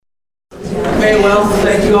Okay, well,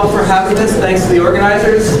 thank you all for having this. Thanks to the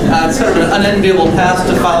organizers. It's sort of an unenviable task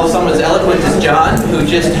to follow someone as eloquent as John, who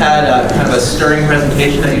just had kind of a stirring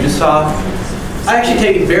presentation that you just saw. I actually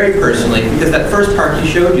take it very personally because that first part he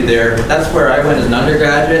showed you there, that's where I went as an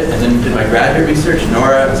undergraduate and then did my graduate research.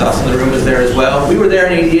 Nora, who's also in the room, was there as well. We were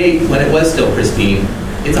there in '88 when it was still pristine.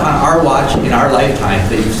 It's on our watch in our lifetime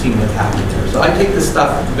that you've seen what's happening there. So I take this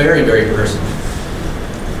stuff very, very personally.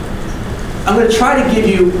 I'm going to try to give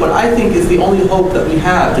you what I think is the only hope that we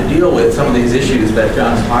have to deal with some of these issues that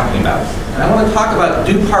John's talking about. And I want to talk about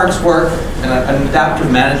do parks work and an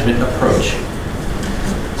adaptive management approach.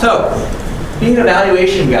 So, being an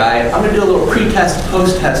evaluation guy, I'm going to do a little pre-test,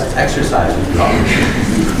 post-test exercise with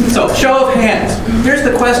you. So, show of hands. Here's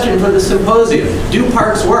the question for the symposium. Do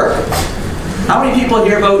parks work? How many people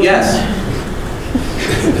here vote yes?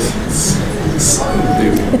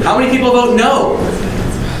 How many people vote no?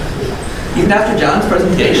 Even after John's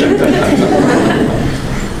presentation?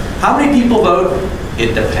 How many people vote,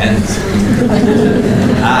 it depends?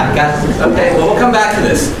 Got it. Okay, well, we'll come back to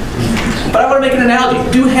this. But I want to make an analogy.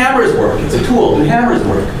 Do hammers work? It's a tool. Do hammers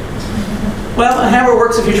work? Well, a hammer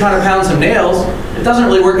works if you're trying to pound some nails. It doesn't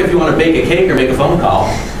really work if you want to bake a cake or make a phone call.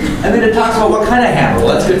 And then it talks about what kind of hammer.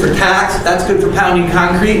 Well, that's good for tacks. That's good for pounding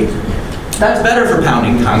concrete. That's better for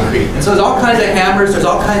pounding concrete. And so there's all kinds of hammers, there's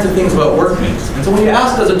all kinds of things about work means. And so when you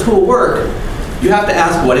ask, does a tool work, you have to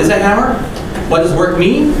ask, what is a hammer? What does work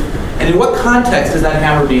mean? And in what context is that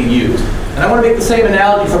hammer being used? And I want to make the same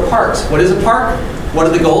analogy for parks. What is a park? What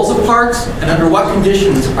are the goals of parks? And under what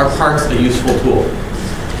conditions are parks a useful tool?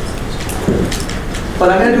 But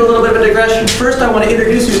I'm going to do a little bit of a digression. First, I want to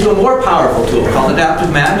introduce you to a more powerful tool called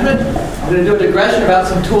adaptive management. I'm going to do a digression about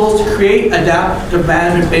some tools to create adaptive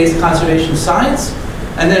management-based conservation science,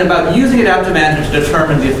 and then about using adaptive management to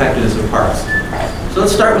determine the effectiveness of parks. So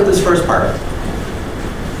let's start with this first part.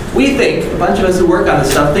 We think, a bunch of us who work on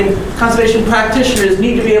this stuff, think conservation practitioners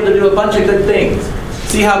need to be able to do a bunch of good things.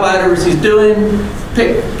 See how biodiversity is doing,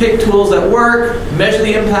 pick tools that work, measure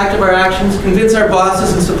the impact of our actions, convince our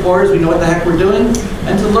bosses and supporters we know what the heck we're doing,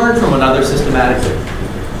 and to learn from one another systematically.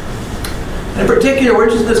 In particular, we're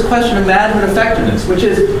interested in this question of management effectiveness, which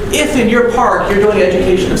is, if in your park you're doing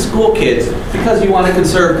education of school kids because you want to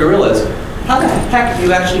conserve gorillas, how the heck do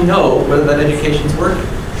you actually know whether that education is working?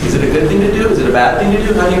 Is it a good thing to do? Is it a bad thing to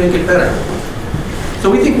do? How do you make it better?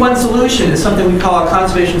 So we think one solution is something we call a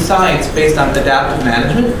conservation science based on adaptive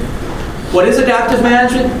management. What is adaptive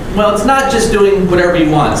management? Well, it's not just doing whatever you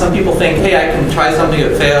want. Some people think, hey, I can try something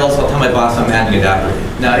that fails, I'll tell my boss I'm managing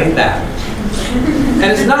adaptively. No, it ain't that. And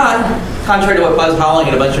it's not, contrary to what Buzz Holling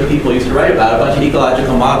and a bunch of people used to write about, a bunch of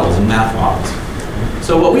ecological models and math models.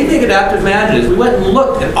 So what we think adaptive management is, we went and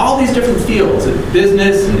looked at all these different fields, in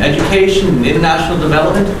business and education and international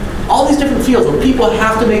development, all these different fields where people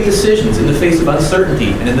have to make decisions in the face of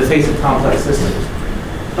uncertainty and in the face of complex systems.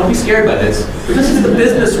 Don't be scared by this. This is the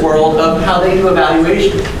business world of how they do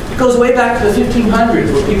evaluation. It goes way back to the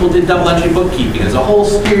 1500s where people did double entry bookkeeping. There's a whole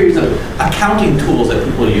series of accounting tools that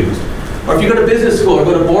people used. Or if you go to business school or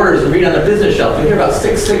go to Borders and read on the business shelf, you'll hear about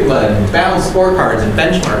Six Sigma and balanced scorecards and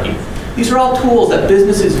benchmarking. These are all tools that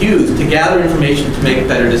businesses use to gather information to make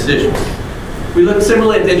better decisions. We looked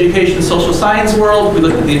similarly at the education and social science world. We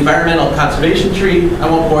looked at the environmental conservation tree. I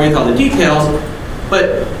won't bore you with all the details,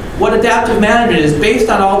 but what adaptive management is, based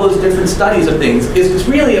on all those different studies of things, is it's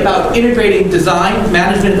really about integrating design,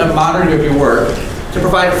 management, and monitoring of your work to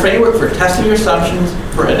provide a framework for testing your assumptions,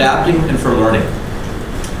 for adapting, and for learning.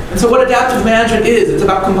 And so what adaptive management is, it's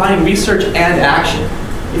about combining research and action.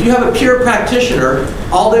 If you have a pure practitioner,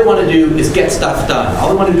 all they want to do is get stuff done. All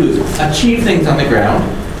they want to do is achieve things on the ground.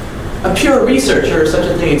 A pure researcher, if such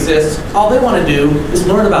a thing exists, all they want to do is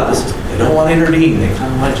learn about the system. They don't want to intervene. They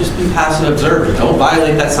kind of want to just be passive observers. Don't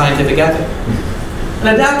violate that scientific ethic.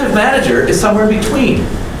 An adaptive manager is somewhere in between.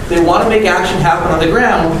 They want to make action happen on the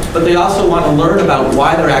ground, but they also want to learn about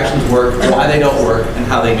why their actions work, why they don't work, and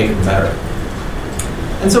how they make them better.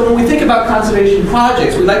 And so when we think about conservation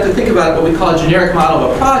projects, we like to think about what we call a generic model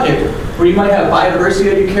of a project, where you might have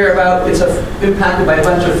biodiversity that you care about, it's impacted by a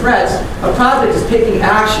bunch of threats. A project is taking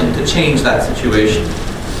action to change that situation.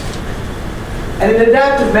 And in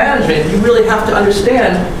adaptive management, you really have to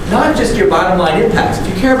understand not just your bottom line impacts.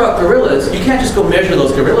 If you care about gorillas, you can't just go measure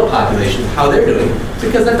those gorilla populations, how they're doing,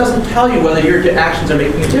 because that doesn't tell you whether your actions are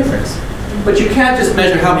making a difference. But you can't just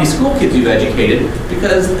measure how many school kids you've educated,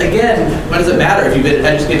 because again, what does it matter if you've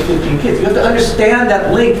educated 15 kids? You have to understand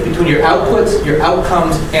that link between your outputs, your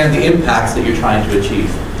outcomes, and the impacts that you're trying to achieve.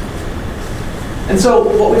 And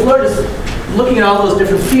so what we've learned is looking at all those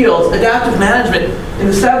different fields. Adaptive management, in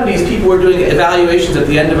the 70s, people were doing evaluations at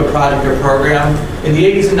the end of a project or program. In the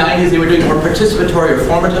 80s and 90s, they were doing more participatory or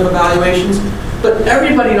formative evaluations. But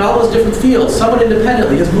everybody in all those different fields, somewhat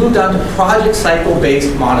independently, has moved on to project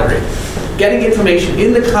cycle-based monitoring, getting information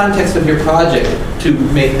in the context of your project to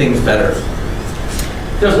make things better.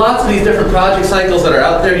 There's lots of these different project cycles that are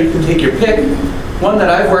out there. You can take your pick. One that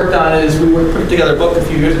I've worked on is we put together a book a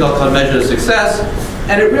few years ago called Measure of Success,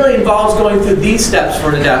 and it really involves going through these steps for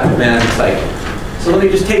an adaptive management cycle. So let me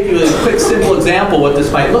just take you a quick, simple example what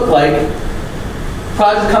this might look like.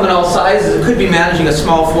 Projects come in all sizes. It could be managing a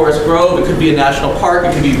small forest grove. It could be a national park.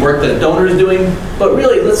 It could be work that a donor is doing. But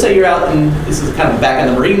really, let's say you're out in, this is kind of back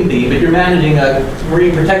in the marine theme, but you're managing a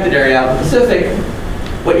marine protected area out in the Pacific.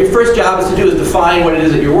 What your first job is to do is define what it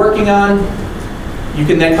is that you're working on. You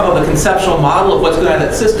can then come up with a conceptual model of what's going on in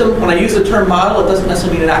that system. When I use the term model, it doesn't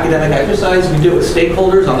necessarily mean an academic exercise. You can do it with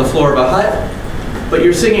stakeholders on the floor of a hut. But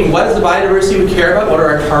you're singing, what is the biodiversity we care about? What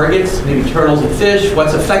are our targets? Maybe turtles and fish.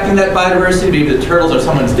 What's affecting that biodiversity? Maybe the turtles are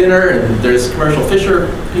someone's dinner and there's commercial fisher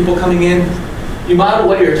people coming in. You model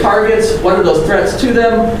what are your targets? What are those threats to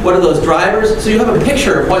them? What are those drivers? So you have a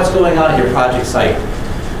picture of what's going on at your project site.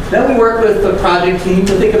 Then we work with the project team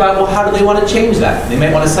to think about, well, how do they want to change that? They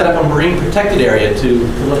might want to set up a marine protected area to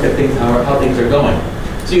look at things, how things are going.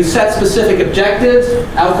 So you set specific objectives,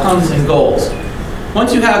 outcomes, and goals.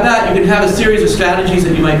 Once you have that, you can have a series of strategies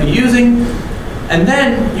that you might be using, and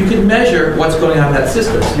then you can measure what's going on in that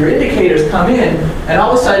system. So your indicators come in, and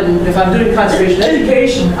all of a sudden, if I'm doing conservation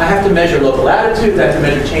education, I have to measure local attitudes, I have to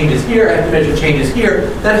measure changes here, I have to measure changes here.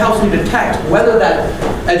 That helps me detect whether that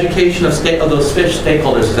education of those fish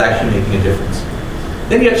stakeholders is actually making a difference.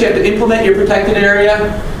 Then you actually have to implement your protected area.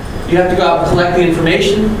 You have to go out and collect the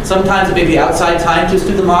information. Sometimes it may be outside scientists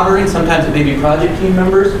do the monitoring, sometimes it may be project team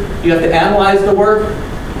members. You have to analyze the work.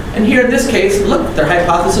 And here in this case, look, their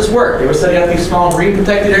hypothesis worked. They were setting up these small marine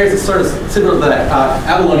protected areas. It's sort of similar to that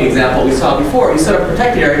abalone example we saw before. You set up a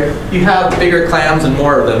protected area, you have bigger clams and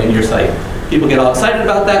more of them in your site. People get all excited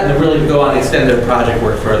about that, and they're willing to go on and extend their project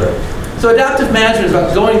work further. So adaptive management is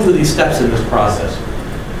about going through these steps in this process.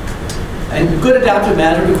 And good adaptive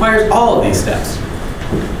management requires all of these steps.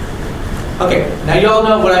 Okay, now you all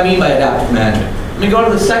know what I mean by adaptive management. Let me go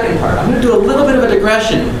to the second part. I'm going to do a little bit of a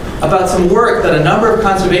digression about some work that a number of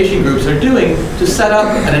conservation groups are doing to set up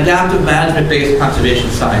an adaptive management-based conservation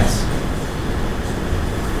science.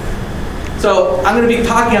 So I'm going to be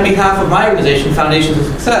talking on behalf of my organization, Foundations of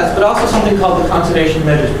Success, but also something called the Conservation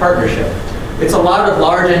Measures Partnership. It's a lot of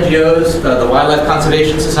large NGOs, the Wildlife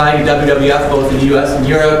Conservation Society, WWF, both in the US and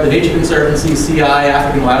Europe, the Nature Conservancy, CI,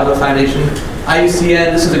 African Wildlife Foundation,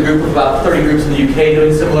 IUCN, this is a group of about 30 groups in the UK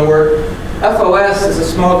doing similar work. FOS is a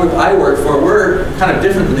small group I work for. We're kind of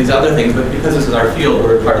different than these other things, but because this is our field,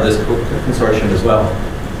 we're part of this consortium as well.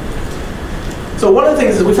 So one of the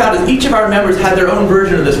things that we found is each of our members had their own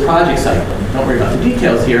version of this project cycle. Don't worry about the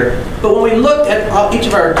details here. But when we looked at each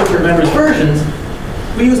of our different members' versions,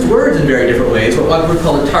 we used words in very different ways. One group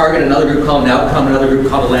called a target, another group called an outcome, another group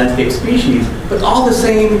called a landscape species. But all the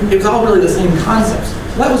same, it was all really the same concepts.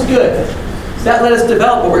 So that was good. So that let us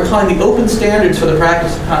develop what we're calling the open standards for the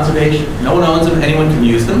practice of conservation. No one owns them, anyone can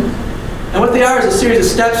use them. And what they are is a series of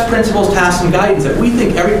steps, principles, tasks, and guidance that we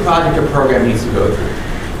think every project or program needs to go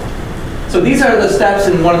through. So these are the steps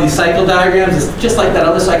in one of these cycle diagrams. It's just like that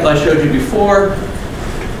other cycle I showed you before.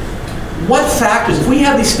 What factors, if we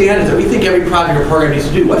have these standards that we think every project or program needs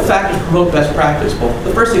to do, what factors promote best practice? Well,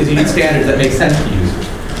 the first thing is you need standards that make sense to users.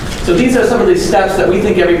 So these are some of these steps that we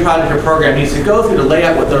think every project or program needs to go through to lay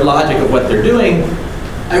out what their logic of what they're doing.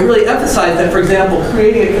 I really emphasize that, for example,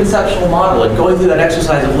 creating a conceptual model and going through that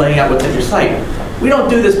exercise of laying out what's at your site. We don't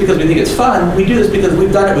do this because we think it's fun. We do this because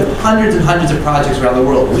we've done it with hundreds and hundreds of projects around the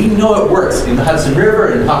world. We know it works in the Hudson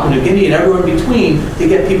River and Papua New Guinea and everywhere in between to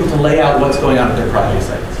get people to lay out what's going on at their project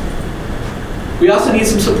sites. We also need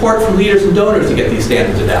some support from leaders and donors to get these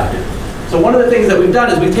standards adapted. So one of the things that we've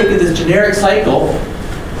done is we've taken this generic cycle.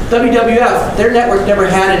 WWF, their network never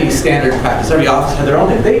had any standard practice. Every office had their own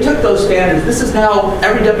thing. They took those standards. This is now,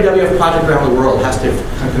 every WWF project around the world has to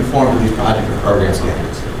conform to these project or program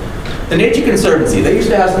standards. The Nature Conservancy, they used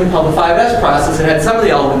to have something called the 5S process that had some of the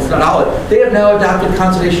elements, not all of it. They have now adopted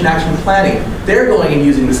conservation action planning. They're going and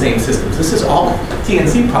using the same systems. This is all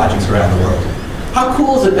TNC projects around the world. How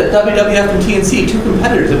cool is it that WWF and TNC, two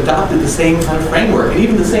competitors, have adopted the same kind of framework and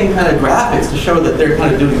even the same kind of graphics to show that they're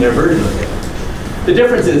kind of doing their version of it. The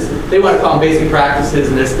difference is they want to call them basic practices,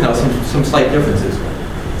 and there's some slight differences.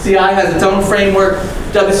 CI has its own framework.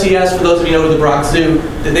 WCS, for those of you who know the Bronx Zoo,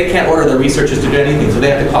 they can't order their researchers to do anything, so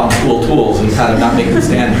they have to call them cool tools and kind of not make them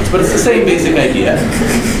standards. But it's the same basic idea.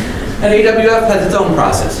 and AWF has its own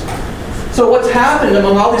process. So what's happened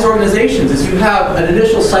among all these organizations is you have an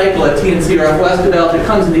initial cycle at TNC or FOS developed, it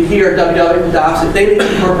comes into here, WWF adopts it, they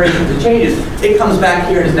make incorporations and changes, it comes back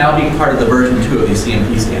here and is now being part of the version 2 of these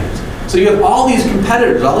CMP standards. So you have all these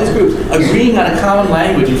competitors, all these groups, agreeing on a common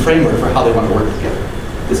language and framework for how they want to work together.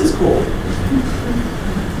 This is cool.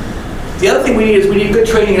 The other thing we need is we need good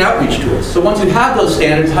training and outreach tools. So once you have those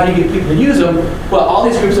standards, how do you get people to use them? Well, all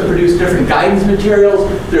these groups have produced different guidance materials.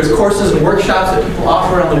 There's courses and workshops that people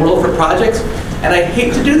offer around the world for projects. And I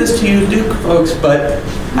hate to do this to you Duke folks, but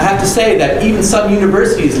I have to say that even some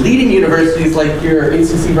universities, leading universities like your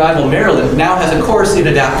ACC rival Maryland, now has a course in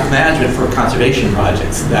adaptive management for conservation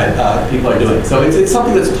projects that people are doing. So it's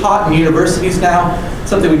something that's taught in universities now,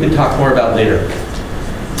 something we can talk more about later.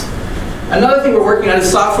 Another thing we're working on is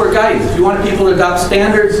software guidance. If you want people to adopt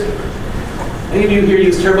standards, any of you here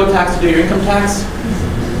use TurboTax to do your income tax?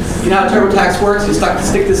 You know how TurboTax works? You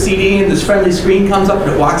stick the CD in, this friendly screen comes up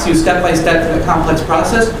and it walks you step by step through the complex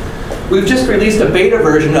process. We've just released a beta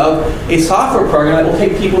version of a software program that will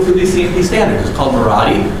take people through these CMP standards. It's called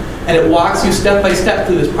Meraki, and it walks you step by step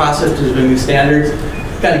through this process to doing these standards.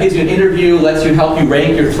 Kind of gives you an interview, lets you help you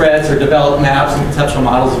rank your threads or develop maps and conceptual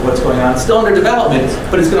models of what's going on. It's still under development,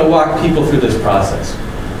 but it's going to walk people through this process.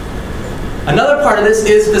 Another part of this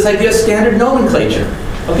is this idea of standard nomenclature.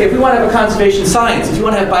 Okay, if we want to have a conservation science, if you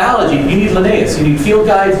want to have biology, you need Linnaeus, you need field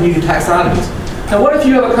guides, you need taxonomies. Now what if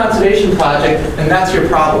you have a conservation project and that's your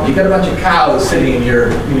problem? You've got a bunch of cows sitting in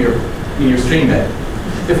your stream bed.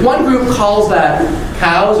 If one group calls that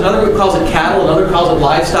cows, another group calls it cattle, another calls it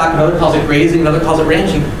livestock, another calls it grazing, another calls it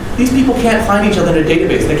ranching, these people can't find each other in a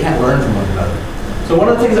database. They can't learn from one another. So one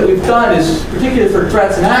of the things that we've done is, particularly for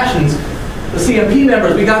threats and actions, the CMP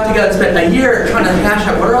members, we got together and spent a year trying to hash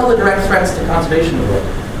out what are all the direct threats to conservation in the world.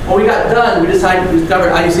 When we got done, we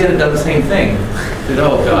discovered IUCN had done the same thing. We said,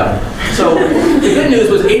 oh God. So the good news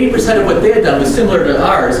was 80% of what they had done was similar to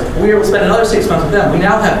ours. We were able to spend another 6 months with them. We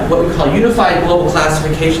now have what we call unified global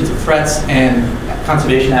classifications of threats and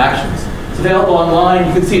conservation actions. It's available online.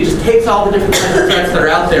 You can see it just takes all the different kinds of threats that are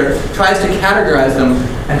out there, tries to categorize them,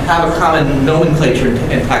 and have a common nomenclature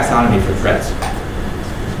and taxonomy for threats.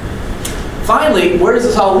 Finally, where does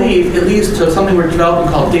this all lead? It leads to something we're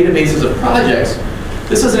developing called databases of projects.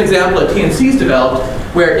 This is an example that TNC's developed,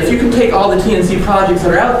 where if you can take all the TNC projects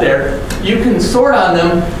that are out there, you can sort on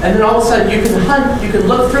them, and then all of a sudden you can hunt, you can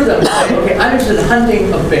look through them and say, okay, I'm interested in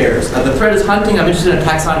hunting of bears. Now the thread is hunting, I'm interested in a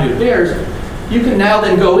taxonomy of bears. You can now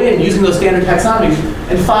then go in using those standard taxonomies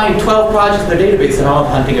and find 12 projects in the database that all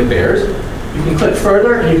have hunting of bears. You can click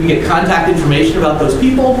further and you can get contact information about those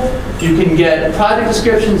people. You can get project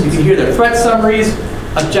descriptions, you can hear their threat summaries,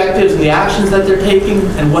 objectives and the actions that they're taking,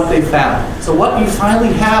 and what they found. So what you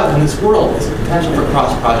finally have in this world is the potential for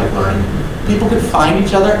cross-project learning. People can find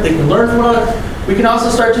each other, they can learn from one another. We can also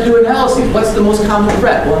start to do analyses. What's the most common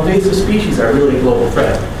threat? Well, invasive species are a really global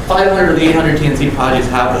threat. 500 of the 800 TNC projects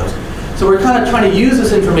have those. So we're kind of trying to use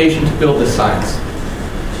this information to build this science.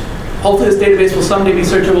 Hopefully this database will someday be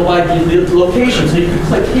searchable by location, so you can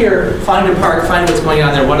click here, find a park, find what's going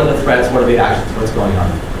on there, what are the threats, what are the actions, what's going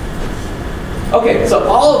on. Okay, so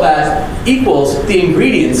all of that equals the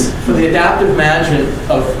ingredients for the adaptive management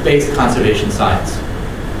of based conservation science.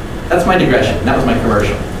 That's my digression. That was my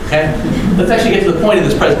commercial. Okay? Let's actually get to the point of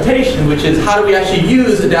this presentation, which is how do we actually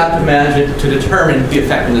use adaptive management to determine the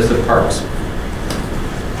effectiveness of parks?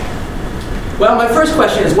 Well, my first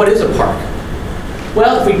question is, what is a park?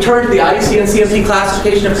 Well, if we turn to the IUCN CMP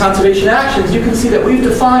classification of conservation actions, you can see that we've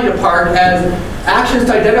defined a park as actions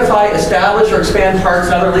to identify, establish, or expand parks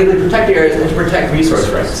and other legally protected areas and to protect resource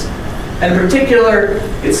rights. And in particular,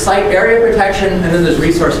 it's site area protection, and then there's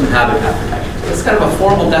resource and habitat protection. So it's kind of a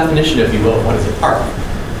formal definition, if you will, of what is a park.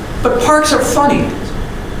 But parks are funny,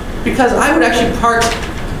 because I would actually parks,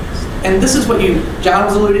 and this is what John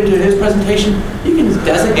was alluding to in his presentation, you can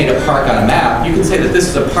designate a park on a map. You can say that this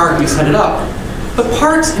is a park, we set it up. But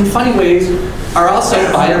parks, in funny ways, are also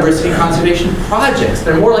biodiversity conservation projects.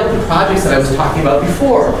 They're more like the projects that I was talking about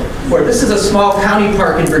before, where this is a small county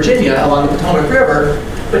park in Virginia along the Potomac River,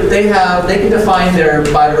 but they can define their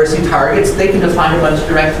biodiversity targets, they can define a bunch of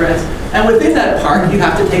direct threats, and within that park, you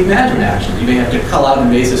have to take management actions. You may have to cull out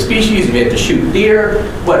invasive species, you may have to shoot deer,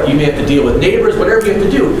 you may have to deal with neighbors, whatever you have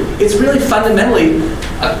to do. It's really fundamentally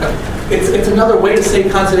it's another way to say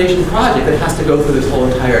conservation project that has to go through this whole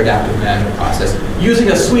entire adaptive management process, using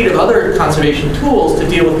a suite of other conservation tools to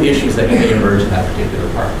deal with the issues that may emerge in that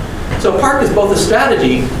particular park. So a park is both a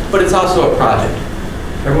strategy, but it's also a project.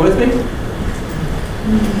 Everyone with me?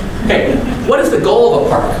 Okay, what is the goal of a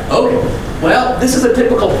park? Okay, well, this is a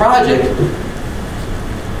typical project.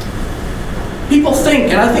 People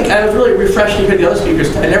think, and I think I was really refreshed to hear the other speakers,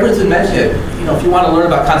 and everyone's been mentioning it, you know, if you want to learn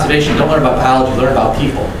about conservation, don't learn about biology, learn about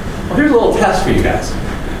people. Well, here's a little test for you guys.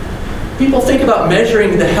 People think about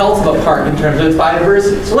measuring the health of a park in terms of its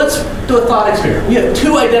biodiversity. So let's do a thought experiment. We have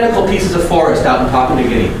two identical pieces of forest out in Papua New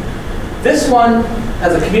Guinea. This one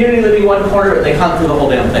has a community living in one corner, and they hunt through the whole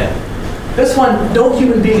damn thing. This one, no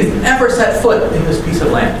human being has ever set foot in this piece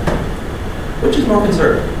of land. Which is more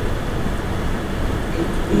conservative?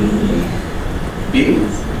 B.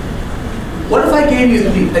 What if I gave you,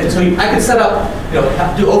 I could set up, you know,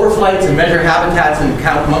 do overflights and measure habitats and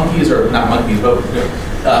count monkeys, or not monkeys, but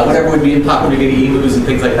whatever would be in Papua New Guinea, emus and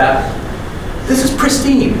things like that. This is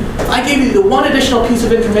pristine. If I gave you the one additional piece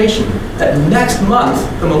of information that next month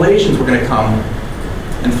the Malaysians were going to come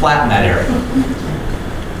and flatten that area.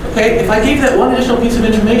 Okay, if I gave you that one additional piece of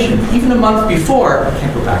information, even a month before, I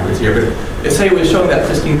can't go backwards here, but if say it was showing that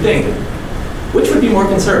pristine thing, which would be more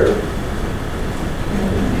conservative?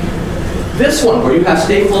 This one, where you have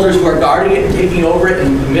stakeholders who are guarding it and taking over it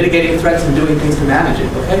and mitigating threats and doing things to manage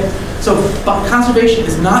it, okay? So conservation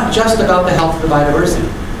is not just about the health of the biodiversity.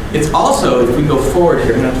 It's also, if we go forward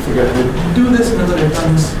here, we're going to have to figure out how to do this and other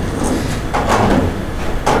things.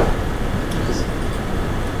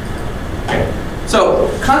 Okay. So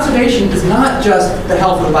conservation is not just the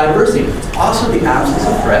health of the biodiversity, it's also the absence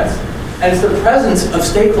of threats, and it's the presence of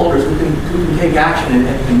stakeholders who can take action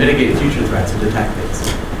and can mitigate future threats and detect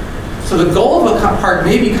things. So the goal of a park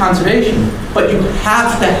may be conservation, but you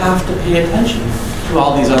have to pay attention to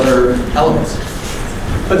all these other elements.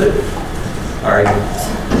 But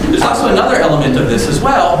there's also another element of this as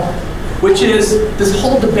well, which is this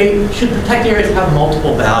whole debate, should protected areas have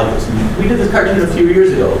multiple values? And we did this cartoon a few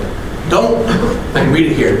years ago. I can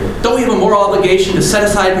read it here. Don't we have a moral obligation to set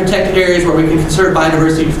aside protected areas where we can conserve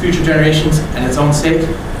biodiversity for future generations and its own sake?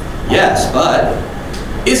 Yes, but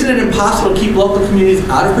isn't it impossible to keep local communities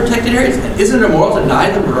out of protected areas? And isn't it immoral to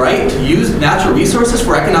deny them the right to use natural resources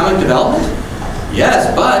for economic development?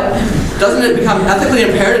 Yes, but doesn't it become ethically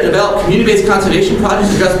imperative to develop community-based conservation projects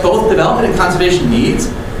to address both development and conservation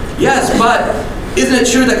needs? Yes, but isn't it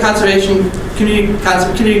true that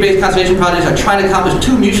community-based conservation projects are trying to accomplish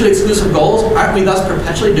two mutually exclusive goals? Aren't we thus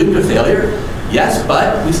perpetually doomed to failure? Yes,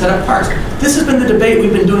 but we set up parks. This has been the debate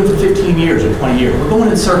we've been doing for 15 years or 20 years. We're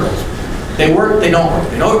going in circles. They work, they don't work.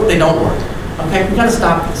 They don't work. Okay, we've got to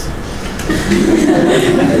stop this.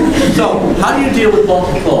 So, how do you deal with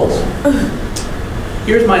bulky flows?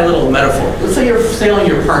 Here's my little metaphor. Let's say you're sailing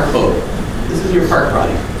your park boat. This is your park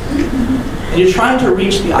project. And you're trying to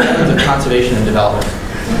reach the islands of conservation and development.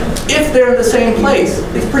 If they're in the same place,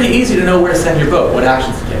 it's pretty easy to know where to send your boat, what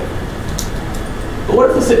actions to take. But what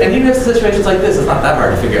if and even if the situation's like this, it's not that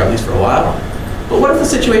hard to figure out, at least for a while. But what if the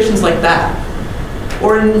situation's like that?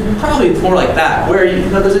 Or probably it's more like that, where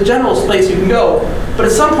there's a general place you can go, but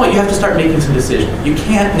at some point you have to start making some decisions. You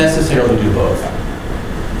can't necessarily do both.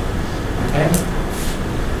 Okay?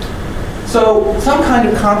 So some kind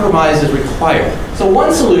of compromise is required. So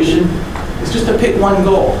one solution is just to pick one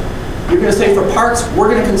goal. You're going to say for parks, we're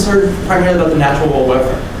going to concern primarily about the natural world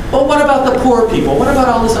welfare. But what about the poor people? What about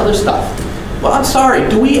all this other stuff? Well, I'm sorry,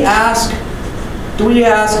 do we ask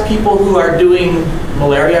people who are doing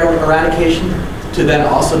malaria eradication to then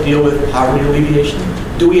also deal with poverty alleviation?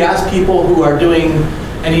 Do we ask people who are doing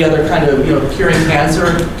any other kind of, curing cancer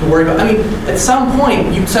to worry about? I mean, at some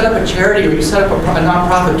point, you set up a charity or you set up a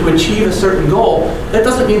nonprofit to achieve a certain goal. That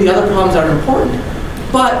doesn't mean the other problems aren't important,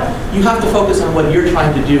 but you have to focus on what you're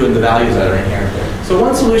trying to do and the values that are inherent there. So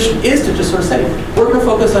one solution is to just sort of say, we're going to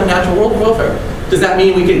focus on natural world welfare. Does that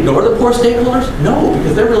mean we can ignore the poor stakeholders? No,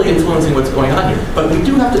 because they're really influencing what's going on here. But we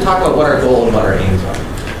do have to talk about what our goal and what our aims are.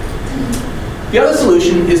 The other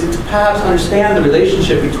solution is to perhaps understand the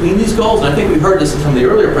relationship between these goals, and I think we've heard this in some of the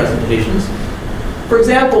earlier presentations. For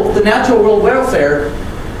example, the natural world welfare,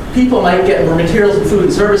 people might get more materials and food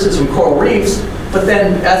and services from coral reefs, but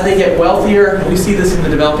then as they get wealthier, and we see this in the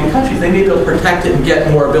developing countries, they may be able to protect it and get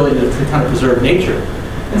more ability to kind of preserve nature.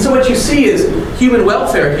 And so what you see is human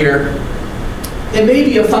welfare here. It may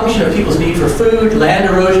be a function of people's need for food, land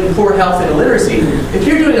erosion, poor health, and illiteracy. If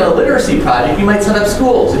you're doing a literacy project, you might set up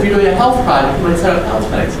schools. If you're doing a health project, you might set up health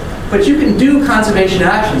clinics. But you can do conservation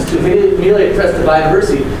actions to ameliorate threats to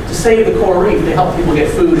biodiversity, to save the coral reef, to help people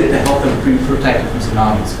get food, and to help them be protected from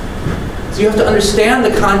tsunamis. So you have to understand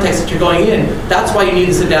the context that you're going in. That's why you need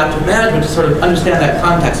this adaptive management, to sort of understand that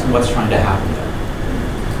context and what's trying to happen there.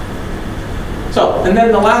 So, and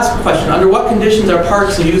then the last question, under what conditions are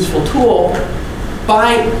parks a useful tool?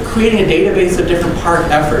 by creating a database of different park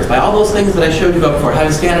efforts, by all those things that I showed you about before,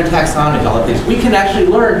 having standard taxonomy, all of these, we can actually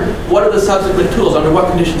learn what are the subsequent tools, under what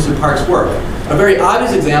conditions do parks work. A very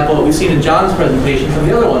obvious example that we've seen in John's presentations and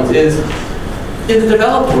the other ones is in the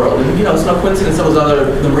developed world, and it's no coincidence some of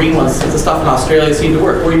the marine ones, the stuff in Australia seem to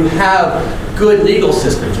work, where you have good legal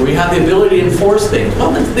systems, where you have the ability to enforce things.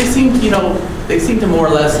 Well, they seem to more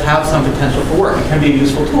or less have some potential for work. It can be a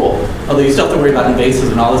useful tool, although you still have to worry about invasives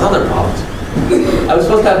and all those other problems. I was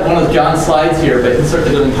supposed to have one of John's slides here, but insert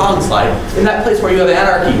the Goodwin Collins slide. In that place where you have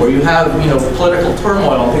anarchy, where you have political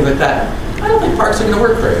turmoil and things like that, I don't think parks are going to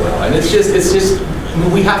work very well. And it's just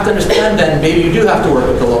we have to understand then maybe you do have to work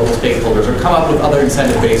with the local stakeholders or come up with other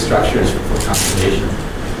incentive-based structures for conservation.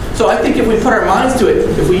 So I think if we put our minds to it,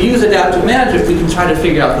 if we use adaptive management, we can try to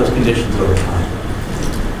figure out those conditions over time.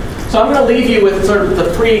 So I'm going to leave you with sort of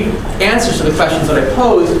the three answers to the questions that I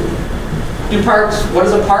posed. Do parks, what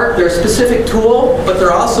is a park? They're a specific tool, but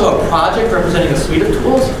they're also a project representing a suite of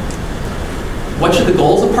tools. What should the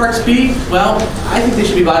goals of parks be? Well, I think they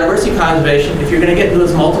should be biodiversity conservation. If you're going to get into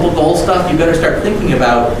this multiple goal stuff, you better start thinking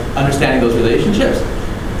about understanding those relationships.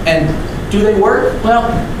 And do they work?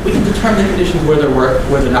 Well, we can determine the conditions where they work,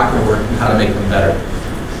 where they're not going to work, and how to make them better.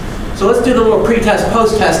 So let's do the little pre-test,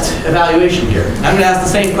 post-test evaluation here. I'm going to ask the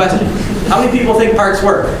same question. How many people think parks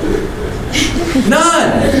work?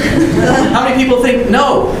 None! How many people think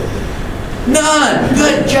no? None!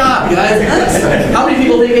 Good job, guys. How many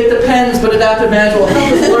people think it depends, but adaptive management will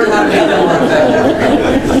help us learn how to make them more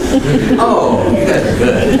effective? Oh, you guys are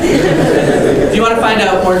good. If you want to find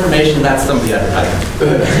out more information, that's some of the advertising.